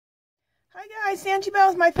Hi guys, Sanji Bell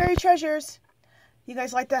with My Fairy Treasures. You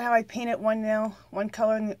guys like that how I painted one nail, one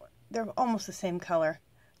color, and they're almost the same color.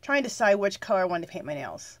 I'm trying to decide which color I want to paint my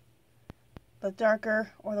nails. The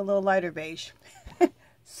darker or the little lighter beige.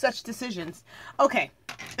 Such decisions. Okay,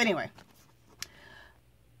 anyway.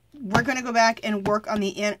 We're going to go back and work on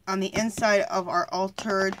the inside of our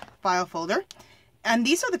altered file folder. And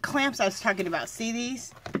these are the clamps I was talking about. See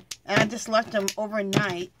these? And I just left them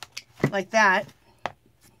overnight like that.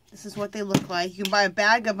 This is what they look like. You can buy a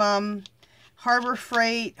bag of them. Harbor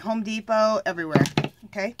Freight, Home Depot, everywhere.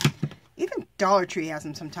 Okay? Even Dollar Tree has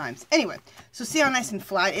them sometimes. Anyway, so see how nice and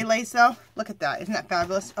flat it lays though? Look at that. Isn't that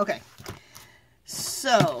fabulous? Okay.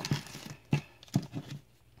 So, and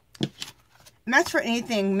that's for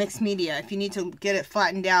anything mixed media. If you need to get it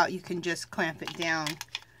flattened out, you can just clamp it down.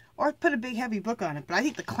 Or put a big heavy book on it. But I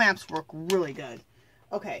think the clamps work really good.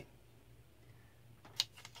 Okay.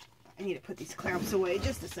 I need to put these clamps away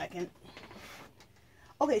just a second.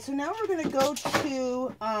 Okay, so now we're going to go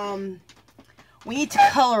to, we need to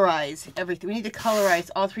colorize everything. We need to colorize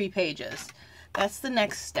all 3 pages. That's the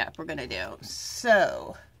next step we're going to do.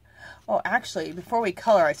 So, oh, actually, before we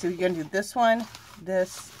colorize, so we're going to do this one,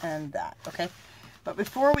 this, and that, okay? But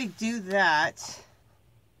before we do that,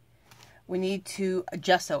 we need to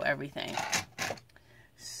gesso everything.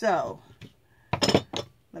 So,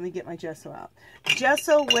 let me get my gesso out.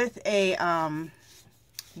 Gesso with a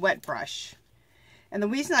wet brush. And the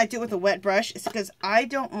reason I do it with a wet brush is because I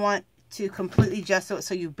don't want to completely gesso it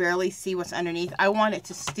so you barely see what's underneath. I want it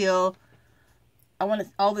to still, I want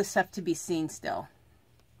all this stuff to be seen still.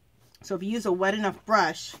 So if you use a wet enough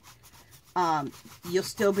brush, you'll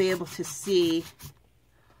still be able to see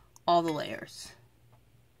all the layers.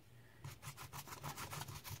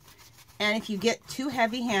 And if you get too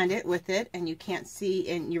heavy-handed with it and you can't see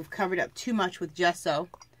and you've covered up too much with gesso,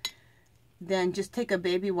 then just take a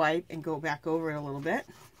baby wipe and go back over it a little bit.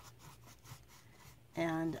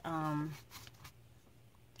 And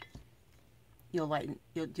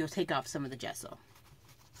you'll take off some of the gesso.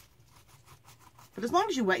 But as long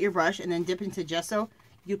as you wet your brush and then dip into gesso,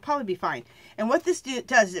 you'll probably be fine. And what this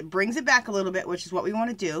does is it brings it back a little bit, which is what we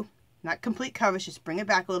want to do. Not complete coverage, just bring it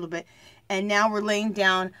back a little bit. And now we're laying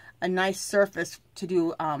down a nice surface to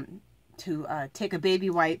do take a baby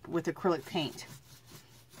wipe with acrylic paint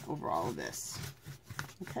over all of this.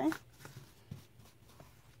 Okay?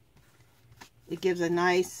 It gives a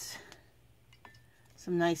nice,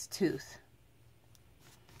 some nice tooth.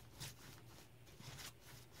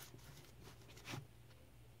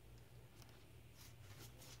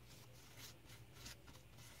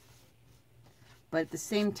 But at the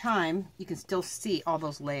same time, you can still see all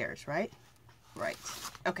those layers, right? Right.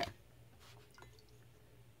 Okay.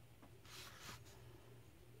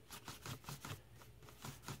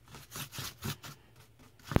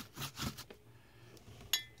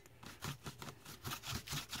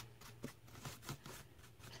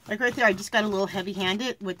 Like right there, I just got a little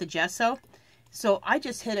heavy-handed with the gesso. So I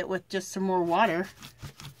just hit it with just some more water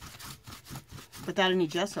without any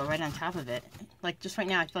gesso right on top of it. Like just right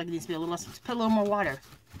now, I feel like it needs to be a little less. Just put a little more water.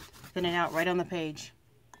 Thin it out right on the page.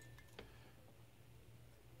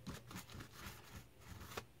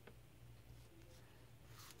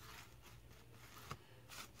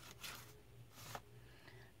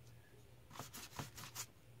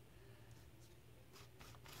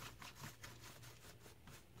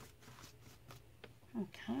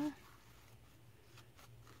 Okay.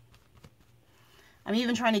 I'm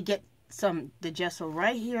even trying to get the gesso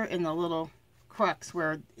right here in the little crux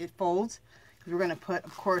where it folds, because we're going to put,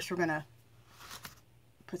 of course, we're going to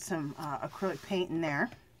put some acrylic paint in there.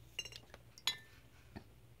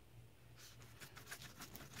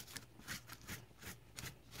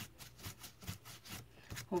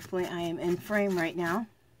 Hopefully I am in frame right now.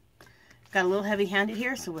 Got a little heavy-handed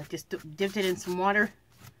here, so we just dipped it in some water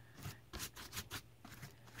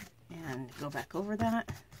and go back over that.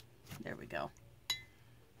 There we go.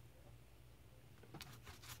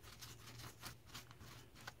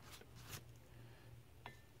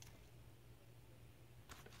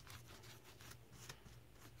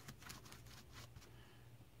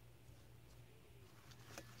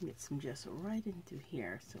 Get some gesso right into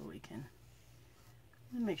here so we can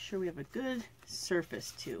make sure we have a good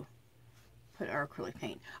surface to put our acrylic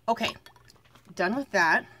paint. Okay, done with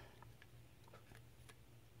that.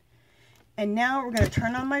 And now we're going to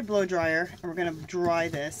turn on my blow dryer and we're going to dry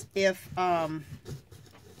this. Well,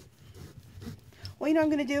 you know what I'm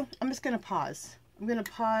going to do? I'm just going to pause. I'm going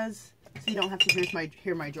to pause so you don't have to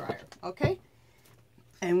hear my dryer. Okay?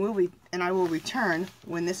 And I will return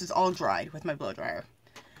when this is all dried with my blow dryer.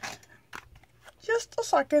 Just a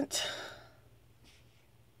second.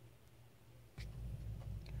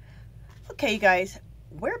 Okay, you guys,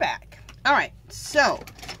 we're back. All right, so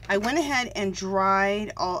I went ahead and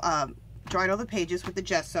dried all the pages with the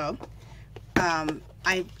gesso.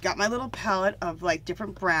 I got my little palette of like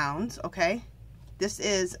different browns. Okay, this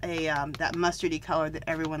is a that mustardy color that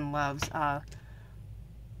everyone loves.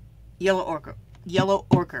 Yellow ochre. Yellow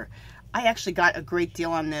ochre. I actually got a great deal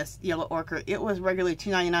on this yellow ochre. It was regularly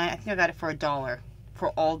 $2.99. I think I got it for $1 for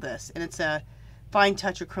all this, and it's a fine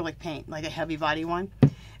touch acrylic paint, like a heavy body one.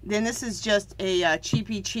 Then this is just a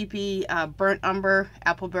cheapy burnt umber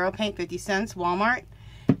apple barrel paint, 50 cents, Walmart.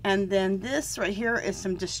 And then this right here is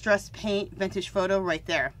some distressed paint, vintage photo right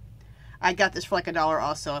there. I got this for like $1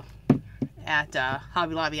 also at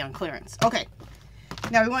Hobby Lobby on clearance. Okay,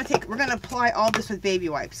 now we're going to apply all this with baby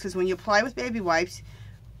wipes, because when you apply with baby wipes,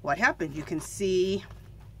 what happens? You can see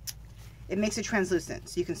it makes it translucent,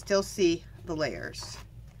 so you can still see the layers.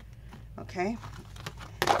 Okay,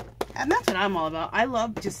 and that's what I'm all about. I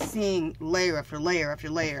love just seeing layer after layer after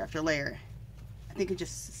layer after layer. I think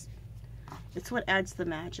it's what adds the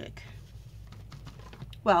magic.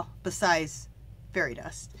 Well, besides fairy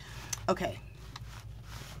dust. Okay,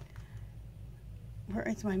 where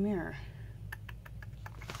is my mirror?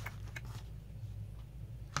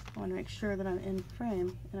 I want to make sure that I'm in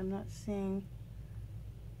frame and I'm not seeing.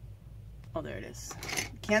 Oh, there it is.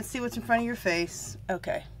 Can't see what's in front of your face.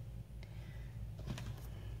 Okay.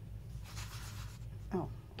 Oh,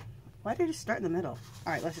 why did I just start in the middle?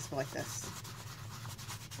 All right, let's just go like this.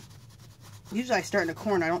 Usually I start in a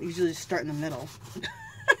corner. I don't usually just start in the middle.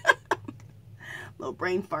 Little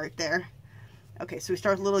brain fart there. Okay, so we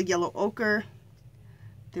start with a little yellow ochre.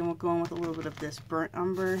 Then we'll go in with a little bit of this burnt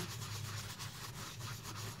umber.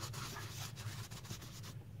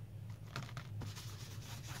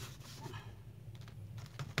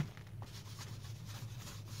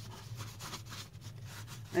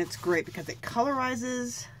 And it's great because it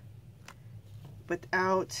colorizes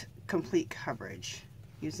without complete coverage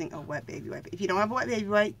using a wet baby wipe. If you don't have a wet baby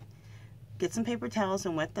wipe, get some paper towels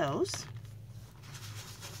and wet those.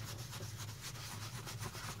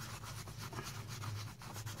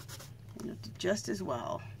 And you'll do just as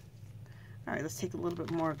well. All right, let's take a little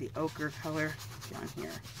bit more of the ochre color down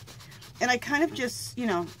here. And I kind of just, you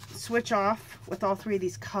know, switch off with all three of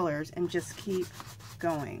these colors and just keep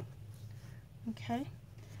going. Okay.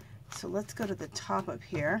 So let's go to the top up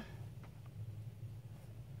here.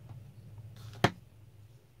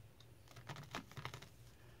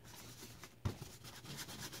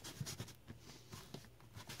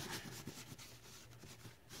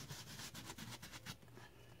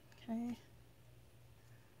 Okay.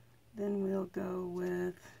 Then we'll go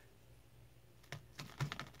with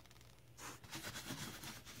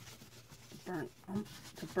the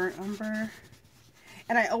burnt umber.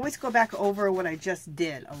 And I always go back over what I just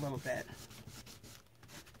did a little bit,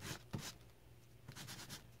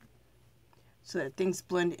 so that things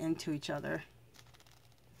blend into each other.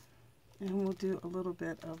 And we'll do a little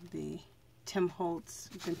bit of the Tim Holtz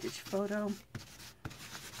vintage photo.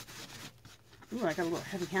 Ooh, I got a little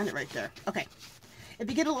heavy-handed right there. Okay, if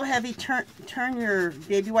you get a little heavy, turn your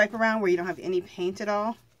baby wipe around where you don't have any paint at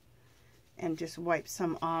all, and just wipe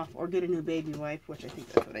some off, or get a new baby wipe, which I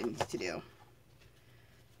think that's what I need to do.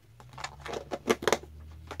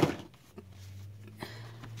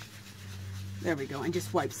 There we go, and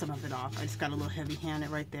just wipe some of it off. I just got a little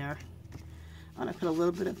heavy-handed right there. I'm going to put a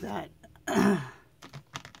little bit of that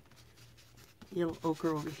yellow ochre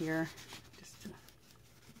over here, just to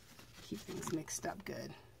keep things mixed up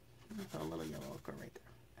good. I'll put a little yellow ochre right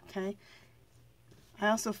there. Okay. I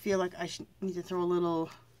also feel like I need to throw a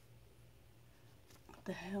little, what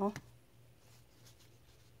the hell?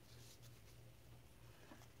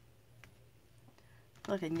 I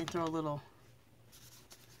feel like I need to throw a little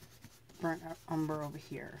burnt umber over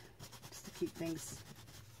here just to keep things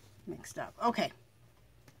mixed up. Okay,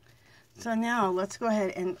 so now let's go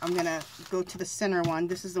ahead and I'm gonna go to the center one.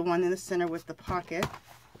 This is the one in the center with the pocket.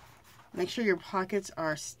 Make sure your pockets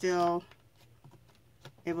are still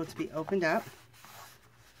able to be opened up.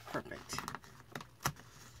 Perfect.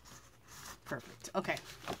 Perfect. Okay,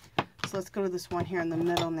 so let's go to this one here in the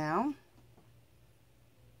middle now,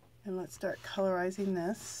 and let's start colorizing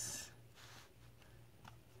this.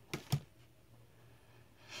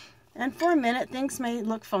 And for a minute, things may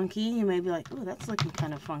look funky. You may be like, "Ooh, that's looking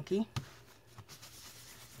kind of funky."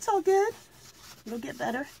 It's all good. It'll get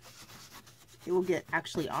better. It will get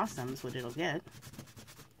actually awesome is what it'll get.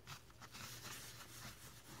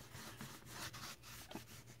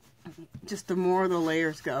 Just the more the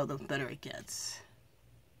layers go, the better it gets.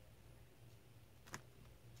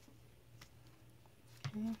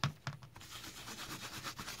 Okay.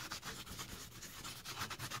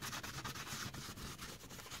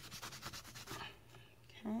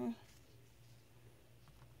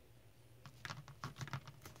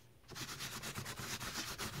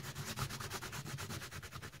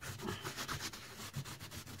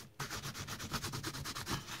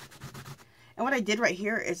 And what I did right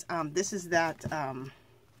here is, this is that,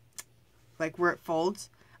 like where it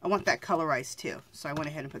folds. I want that colorized too. So I went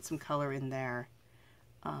ahead and put some color in there.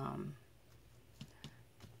 A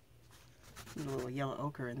little yellow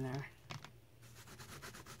ochre in there.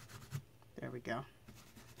 There we go.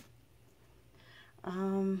 What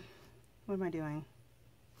am I doing?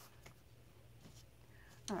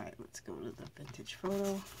 All right, let's go to the vintage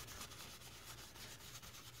photo.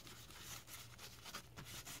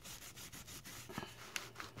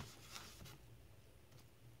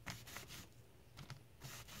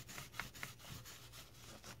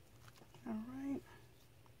 All right.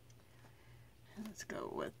 And let's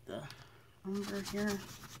go with the umber here.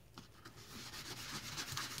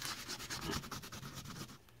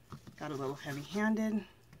 Got a little heavy-handed.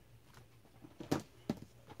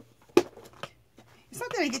 It's not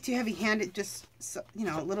that I get too heavy-handed, just, so, you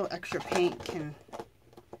know, a little extra paint can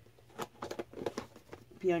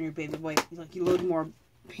be on your baby wipe. Like, you load more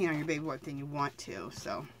paint on your baby wipe than you want to.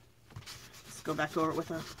 So, let's go back over it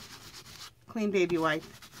with a clean baby wipe.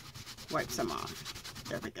 Wipe some off.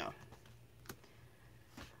 There we go.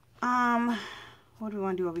 What do we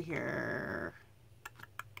want to do over here?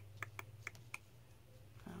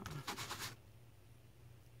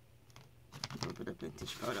 A little bit of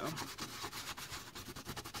vintage photo.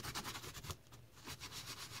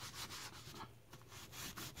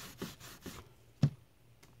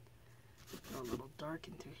 Go a little dark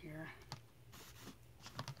into here.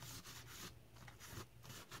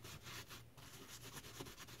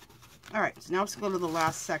 All right, so now let's go to the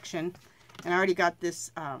last section. And I already got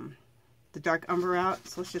this, the dark umber out.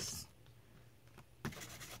 So let's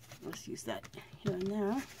use that here and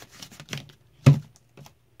there.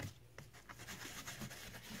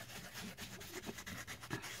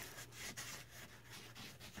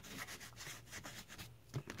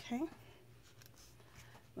 Okay.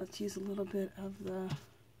 Let's use a little bit of the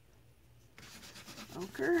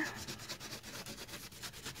ochre.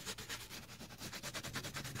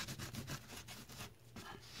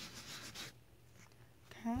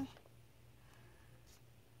 Okay.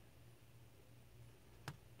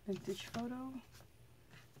 Vintage photo.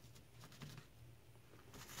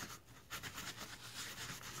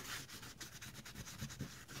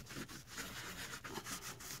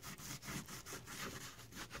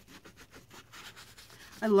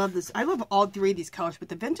 I love this. I love all three of these colors, but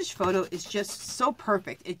the vintage photo is just so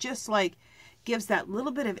perfect. It just like gives that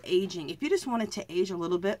little bit of aging. If you just wanted to age a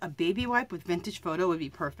little bit, a baby wipe with vintage photo would be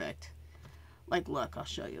perfect. Like, look, I'll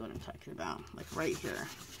show you what I'm talking about. Like right here.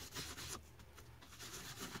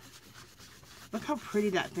 Look how pretty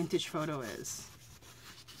that vintage photo is.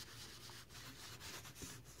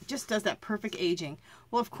 It just does that perfect aging.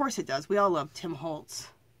 Well, of course it does. We all love Tim Holtz.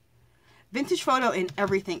 Vintage photo in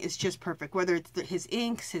everything is just perfect. Whether it's his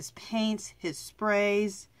inks, his paints, his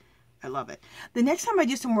sprays. I love it. The next time I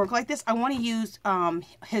do some work like this, I want to use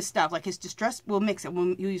his stuff. Like his distressed, we'll mix it.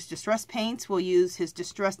 We'll use distressed paints. We'll use his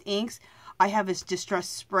distressed inks. I have his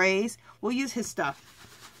distressed sprays. We'll use his stuff.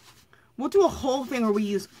 We'll do a whole thing where we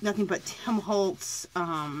use nothing but Tim Holtz,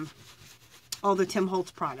 all the Tim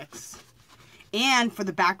Holtz products. And for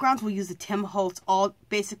the backgrounds, we'll use the Tim Holtz,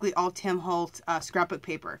 basically all Tim Holtz scrapbook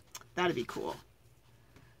paper. That'd be cool.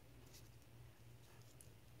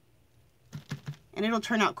 And it'll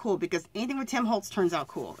turn out cool because anything with Tim Holtz turns out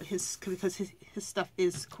cool. Because his stuff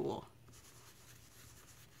is cool.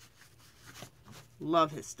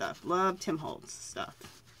 Love his stuff. Love Tim Holtz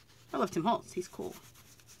stuff. I love Tim Holtz. He's cool.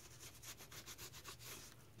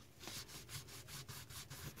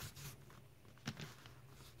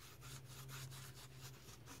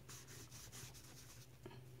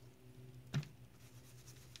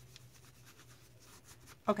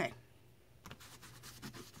 Okay.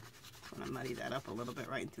 I'm going to muddy that up a little bit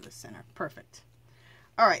right into the center. Perfect.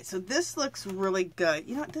 All right, so this looks really good.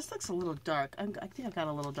 You know what? This looks a little dark. I think I got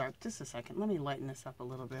a little dark. Just a second. Let me lighten this up a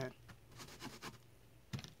little bit.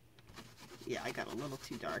 Yeah, I got a little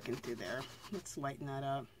too dark into there. Let's lighten that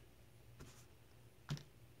up.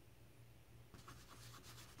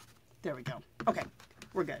 There we go. Okay,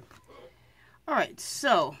 we're good. All right,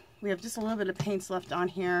 so we have just a little bit of paints left on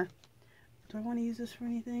here. Do I want to use this for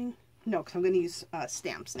anything? No, because I'm going to use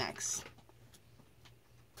stamps next.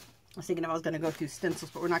 I was thinking if I was going to go through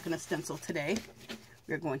stencils, but we're not going to stencil today.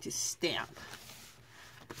 We're going to stamp.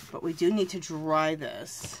 But we do need to dry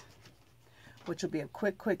this, which will be a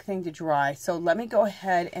quick thing to dry. So let me go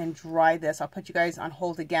ahead and dry this. I'll put you guys on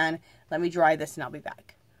hold again. Let me dry this and I'll be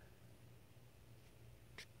back.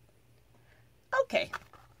 Okay,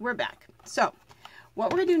 we're back. So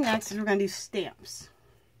what we're going to do next is we're going to do stamps.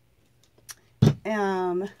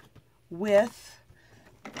 With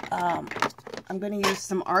I'm going to use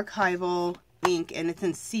some archival ink, and it's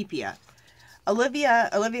in sepia. Olivia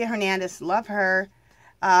Hernandez, love her.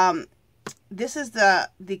 This is the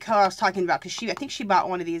color I was talking about, because I think she bought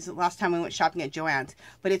one of these last time we went shopping at Joann's,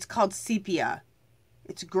 but it's called sepia.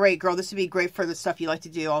 It's great, girl. This would be great for the stuff you like to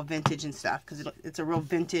do, all vintage and stuff, because it's a real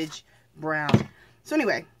vintage brown. So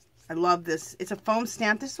anyway, I love this. It's a foam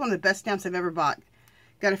stamp. This is one of the best stamps I've ever bought.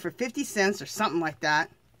 Got it for 50 cents or something like that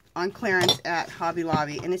on clearance at Hobby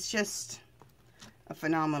Lobby, and it's just a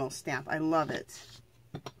phenomenal stamp. I love it.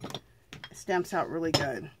 It stamps out really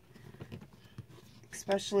good.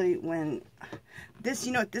 Especially when this,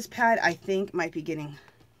 you know, this pad I think might be getting,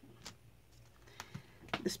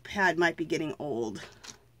 this pad might be getting old.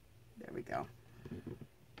 There we go.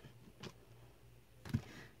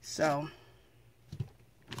 So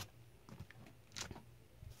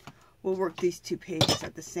we'll work these 2 pages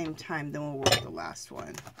at the same time, then we'll work the last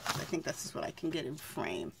one. I think this is what I can get in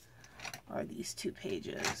frame, are these 2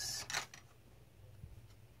 pages.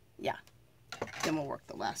 Yeah, then we'll work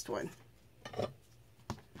the last one.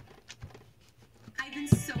 I've been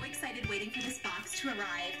so excited waiting for this box to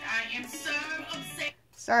arrive. I am so upset.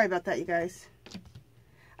 Sorry about that, you guys.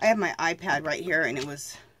 I have my iPad right here, and it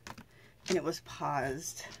was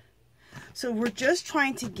paused. So we're just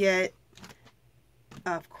trying to get,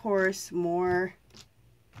 of course, more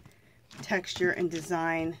texture and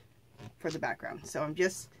design for the background. So I'm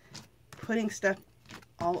just putting stuff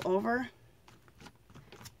all over,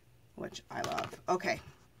 which I love. Okay.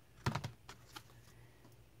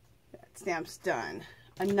 That stamp's done.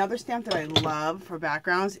 Another stamp that I love for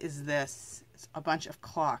backgrounds is this. It's a bunch of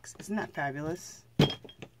clocks. Isn't that fabulous?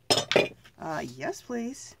 Yes,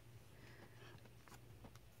 please.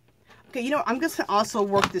 Okay, you know, I'm just going to also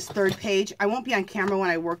work this 3rd page. I won't be on camera when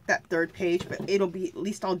I work that 3rd page, but it'll be at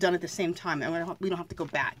least all done at the same time, and we don't have to go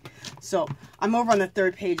back. So I'm over on the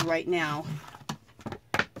 3rd page right now.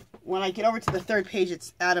 When I get over to the 3rd page,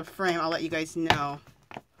 it's out of frame. I'll let you guys know.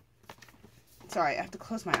 Sorry, I have to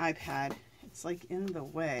close my iPad. It's like in the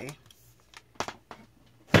way.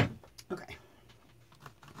 Okay.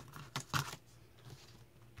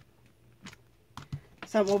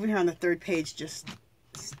 So I'm over here on the 3rd page, just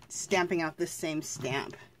stamping out this same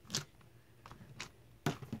stamp.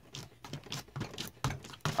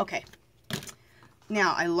 Okay.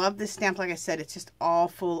 Now, I love this stamp. Like I said, it's just all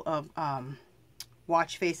full of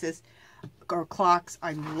watch faces or clocks.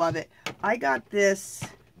 I love it. I got this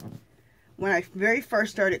when I very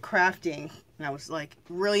first started crafting, and I was like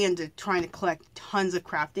really into trying to collect tons of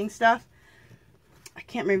crafting stuff. I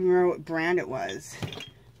can't remember what brand it was,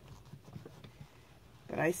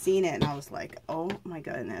 but I seen it and I was like, oh my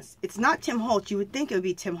goodness. It's not Tim Holtz. You would think it would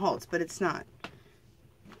be Tim Holtz, but it's not.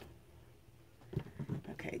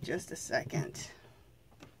 Okay, just a second.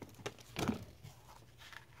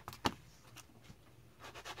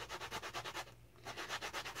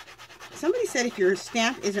 Somebody said if your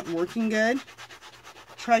stamp isn't working good,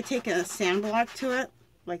 try taking a sand block to it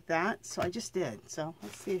like that. So I just did. So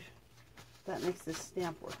let's see if that makes this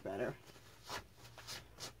stamp work better.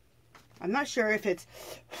 I'm not sure if it's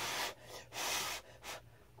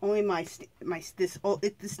only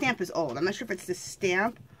the stamp is old. I'm not sure if it's this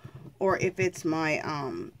stamp or if it's my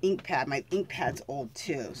ink pad. My ink pad's old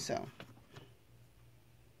too, so.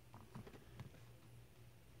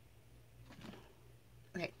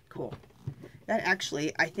 Okay, cool. That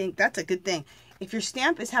actually, I think that's a good thing. If your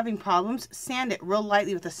stamp is having problems, sand it real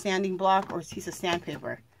lightly with a sanding block or a piece of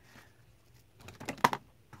sandpaper.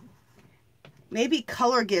 Maybe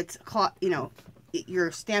color gets, you know,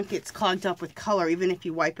 your stamp gets clogged up with color even if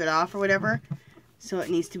you wipe it off or whatever. So it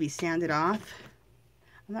needs to be sanded off.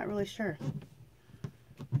 I'm not really sure.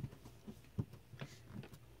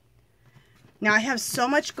 Now I have so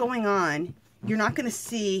much going on, you're not going to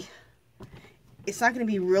see, it's not going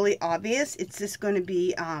to be really obvious. It's just going to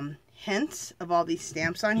be hints of all these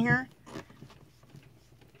stamps on here.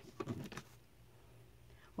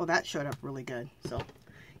 Well, that showed up really good, so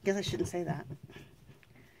I guess I shouldn't say that.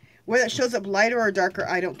 Whether it shows up lighter or darker,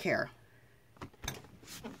 I don't care.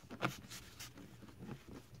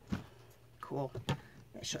 Cool.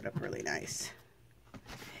 That showed up really nice.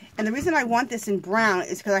 And the reason I want this in brown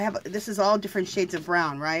is because I have, this is all different shades of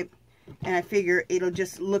brown, right? And I figure it'll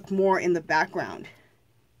just look more in the background.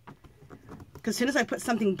 Because as soon as I put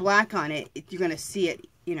something black on it, you're going to see it,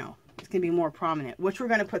 you know, it's going to be more prominent. Which we're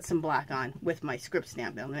going to put some black on with my script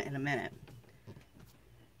stamp in a minute.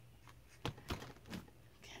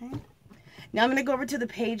 Okay. Now I'm going to go over to the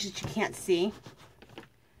page that you can't see.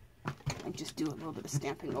 And just do a little bit of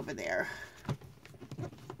stamping over there.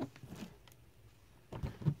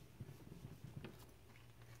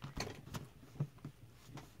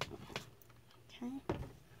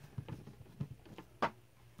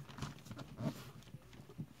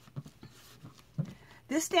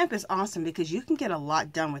 This stamp is awesome because you can get a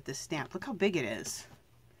lot done with this stamp. Look how big it is.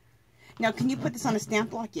 Now, can you put this on a stamp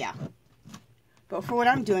block? Yeah. But for what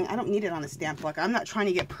I'm doing, I don't need it on a stamp block. I'm not trying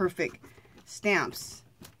to get perfect stamps.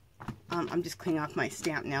 I'm just cleaning off my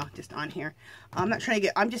stamp now, just on here. I'm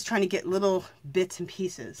just trying to get little bits and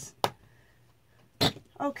pieces.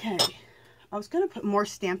 Okay. I was going to put more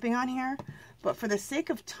stamping on here, but for the sake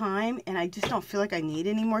of time, and I just don't feel like I need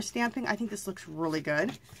any more stamping, I think this looks really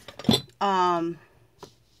good.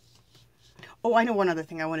 Oh, I know one other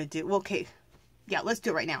thing I want to do. Well, okay. Yeah, let's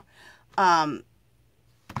do it right now.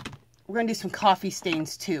 We're going to do some coffee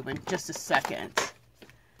stains too in just a second.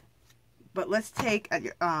 But let's take a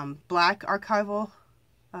black archival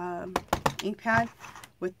ink pad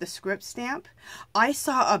with the script stamp. I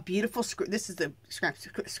saw a beautiful script. This is the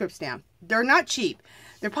script stamp. They're not cheap.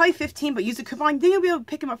 They're probably 15, but use a coupon. Then you'll be able to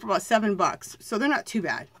pick them up for about $7. So they're not too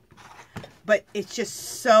bad. But it's just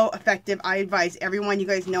so effective. I advise everyone, you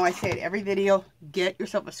guys know I say it every video, get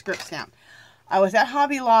yourself a script stamp. I was at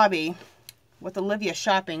Hobby Lobby with Olivia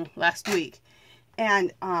shopping last week.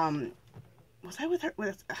 And was I with her?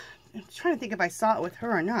 I'm trying to think if I saw it with her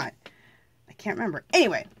or not. I can't remember.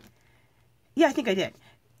 Anyway. Yeah, I think I did.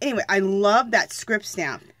 Anyway, I love that script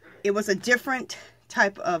stamp. It was a different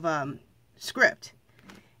type of script.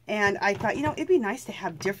 And I thought, you know, it'd be nice to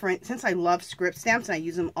have different, since I love script stamps and I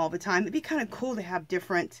use them all the time, it'd be kind of cool to have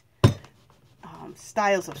different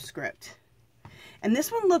styles of script. And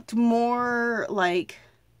this one looked more like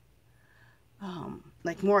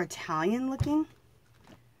more Italian looking.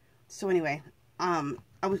 So anyway, I've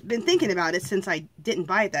been thinking about it since I didn't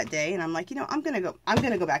buy it that day, and I'm like, you know, I'm gonna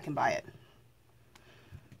go back and buy it.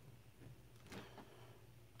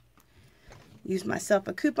 Use myself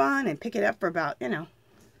a coupon and pick it up for about, you know,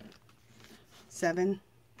 $6 something,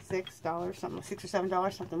 $6 or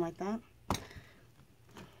 $7, something like that.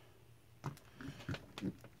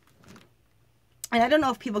 And I don't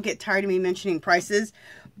know if people get tired of me mentioning prices,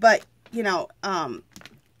 but you know,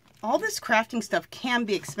 all this crafting stuff can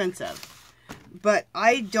be expensive, but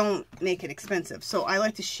I don't make it expensive. So I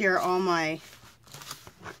like to share all my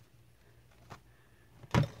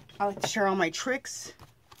tricks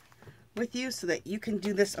with you so that you can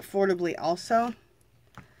do this affordably also.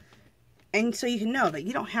 And so you can know that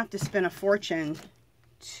you don't have to spend a fortune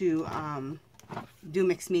to do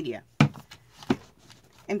mixed media.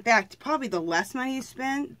 In fact, probably the less money you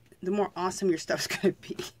spend, the more awesome your stuff's going to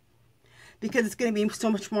be. Because it's going to be so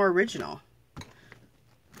much more original.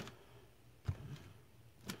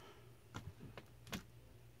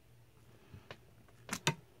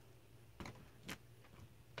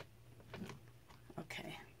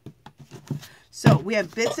 Okay. So we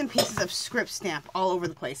have bits and pieces of script stamp all over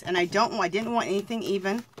the place. And I didn't want anything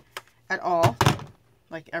even at all,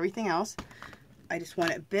 like everything else. I just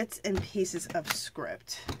wanted bits and pieces of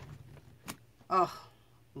script. Oh,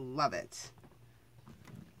 love it.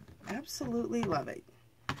 Absolutely love it.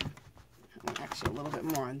 Actually, a little bit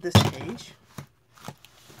more on this page.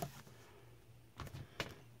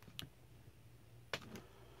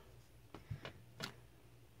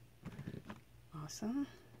 Awesome.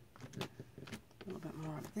 A little bit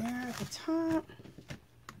more up there at the top.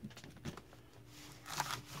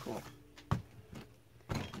 Cool.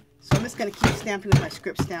 So I'm just going to keep stamping with my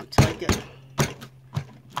script stamp till I get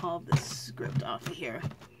all of this script off of here.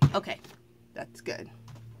 Okay, that's good.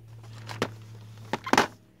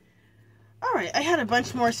 Alright, I had a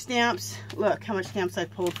bunch more stamps. Look how much stamps I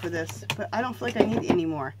pulled for this, but I don't feel like I need any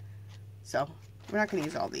more. So, we're not going to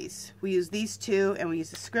use all these. We use these two, and we use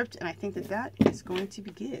the script, and I think that that is going to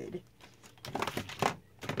be good.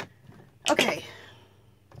 Okay.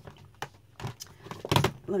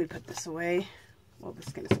 Let me put this away. Well, this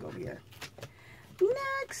is going to go over here.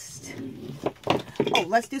 Next. Oh,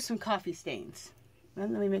 let's do some coffee stains. Let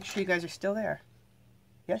me make sure you guys are still there.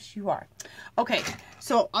 Yes, you are. Okay,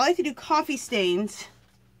 so I like to do coffee stains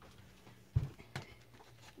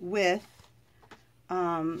with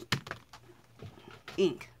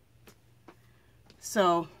ink.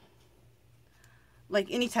 So, like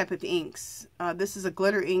any type of inks. This is a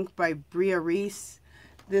glitter ink by Bria Reese.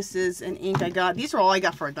 This is an ink I got. These are all I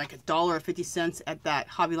got for like $1.50 at that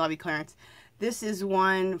Hobby Lobby clearance. This is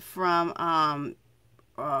one from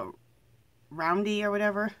Roundy or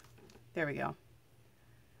whatever. There we go.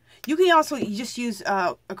 You can also just use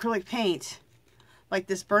acrylic paint, like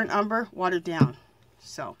this burnt umber, watered down.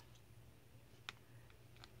 So,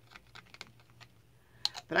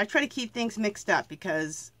 but I try to keep things mixed up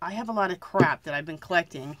because I have a lot of crap that I've been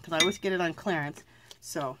collecting because I always get it on clearance.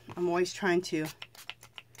 So I'm always trying to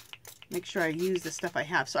make sure I use the stuff I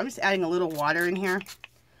have. So I'm just adding a little water in here.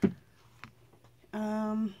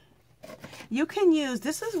 You can use,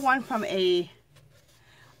 this is one from I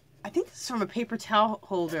think this is from a paper towel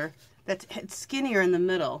holder that's skinnier in the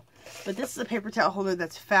middle. But this is a paper towel holder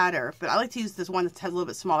that's fatter. But I like to use this one that has a little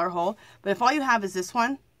bit smaller hole. But if all you have is this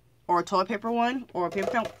one, or a toilet paper one, or a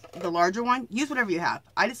paper towel, the larger one, use whatever you have.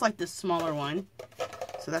 I just like this smaller one.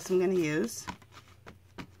 So that's what I'm going to use.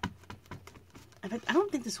 In fact, I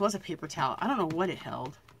don't think this was a paper towel. I don't know what it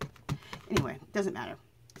held. Anyway, doesn't matter.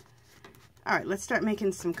 All right, let's start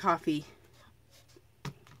making some coffee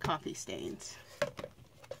stains.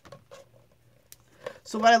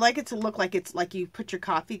 So what I like it to look like, it's like you put your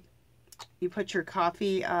coffee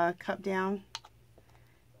cup down,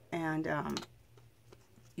 and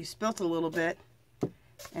you spilt a little bit,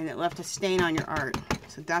 and it left a stain on your art.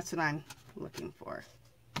 So that's what I'm looking for.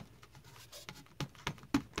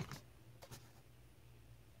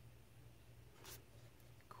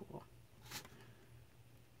 Cool.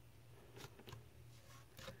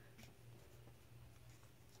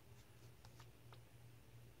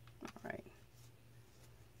 All right.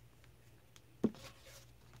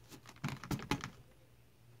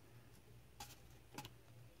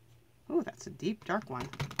 Oh, that's a deep, dark one.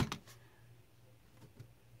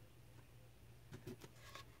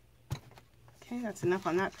 Okay, that's enough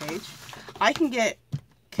on that page. I can get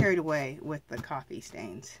carried away with the coffee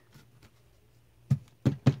stains.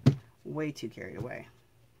 Way too carried away.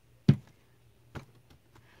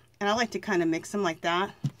 And I like to kind of mix them like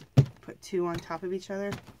that. Put two on top of each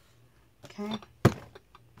other. Okay.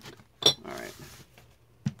 All right.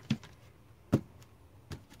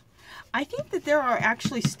 I think that there are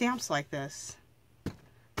actually stamps like this.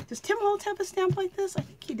 Does Tim Holtz have a stamp like this? I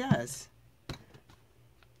think he does.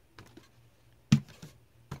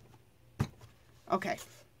 Okay.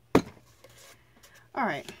 All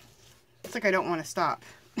right. It's like I don't want to stop.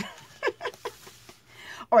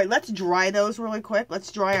 All right, let's dry those really quick.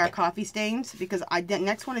 Let's dry our coffee stains, because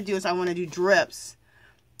next want to do is I want to do drips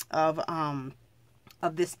of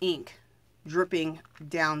this ink dripping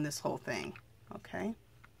down this whole thing. Okay.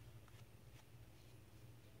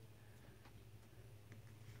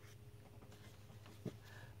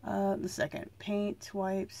 The second, paint,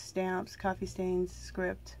 wipes, stamps, coffee stains,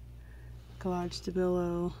 script, collage,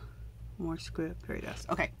 stabilo, more script, period S.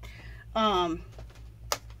 Okay.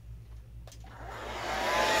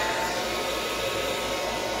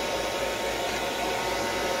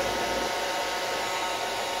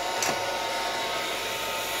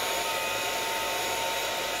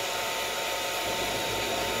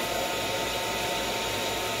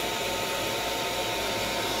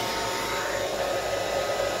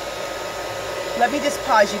 Let me just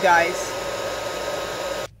pause, you guys.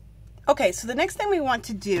 Okay, so the next thing we want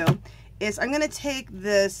to do is I'm going to take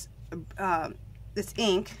this this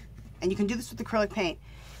ink, and you can do this with acrylic paint,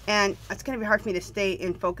 and it's going to be hard for me to stay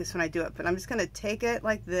in focus when I do it, but I'm just going to take it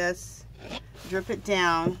like this, drip it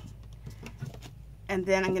down, and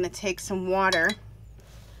then I'm going to take some water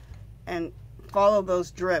and follow those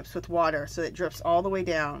drips with water so it drips all the way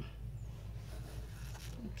down.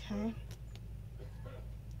 Okay.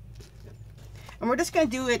 And we're just going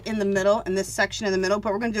to do it in the middle, in this section in the middle,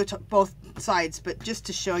 but we're going to do it to both sides, but just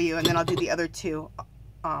to show you, and then I'll do the other two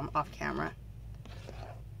off camera.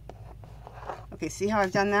 Okay, see how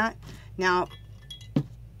I've done that? Now,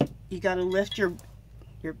 you got to lift your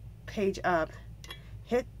page up,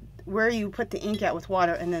 hit where you put the ink at with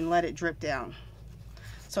water, and then let it drip down.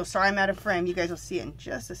 So sorry I'm out of frame. You guys will see it in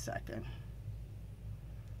just a second.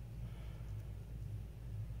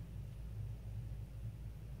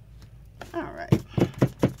 All right.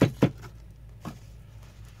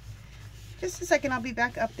 Just a second, I'll be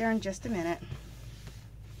back up there in just a minute.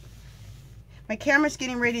 My camera's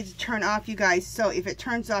getting ready to turn off, you guys, so if it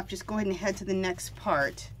turns off, just go ahead and head to the next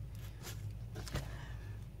part.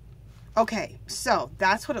 Okay, so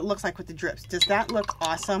that's what it looks like with the drips. Does that look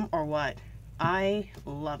awesome or what? I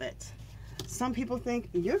love it. Some people think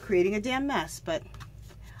you're creating a damn mess, but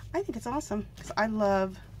I think it's awesome because I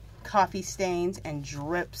love coffee stains and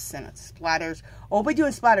drips and splatters. Oh, we'll be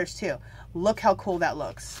doing splatters too. Look how cool that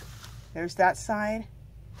looks. There's that side,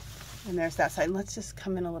 and there's that side. Let's just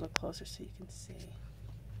come in a little closer so you can see.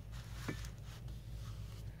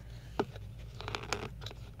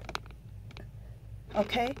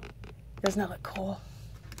 Okay, doesn't that look cool?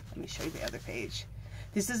 Let me show you the other page.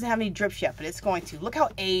 This doesn't have any drips yet, but it's going to. Look how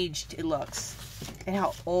aged it looks and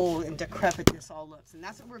how old and decrepit this all looks. And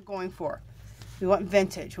that's what we're going for. We want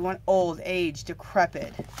vintage. We want old, aged,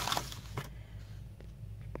 decrepit.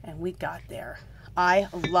 And we got there. I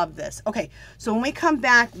love this. Okay, so when we come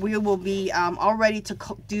back, we will be all ready to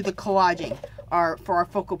do the collaging. our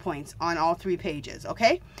focal points on all 3 pages,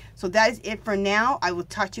 okay? So that is it for now. I will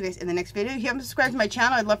talk to you guys in the next video. If you haven't subscribed to my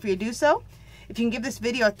channel, I'd love for you to do so. If you can give this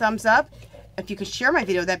video a thumbs up, if you could share my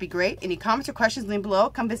video, that'd be great. Any comments or questions, leave below.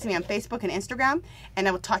 Come visit me on Facebook and Instagram, and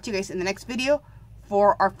I will talk to you guys in the next video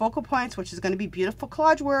for our focal points, which is going to be beautiful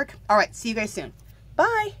collage work. All right, see you guys soon.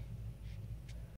 Bye.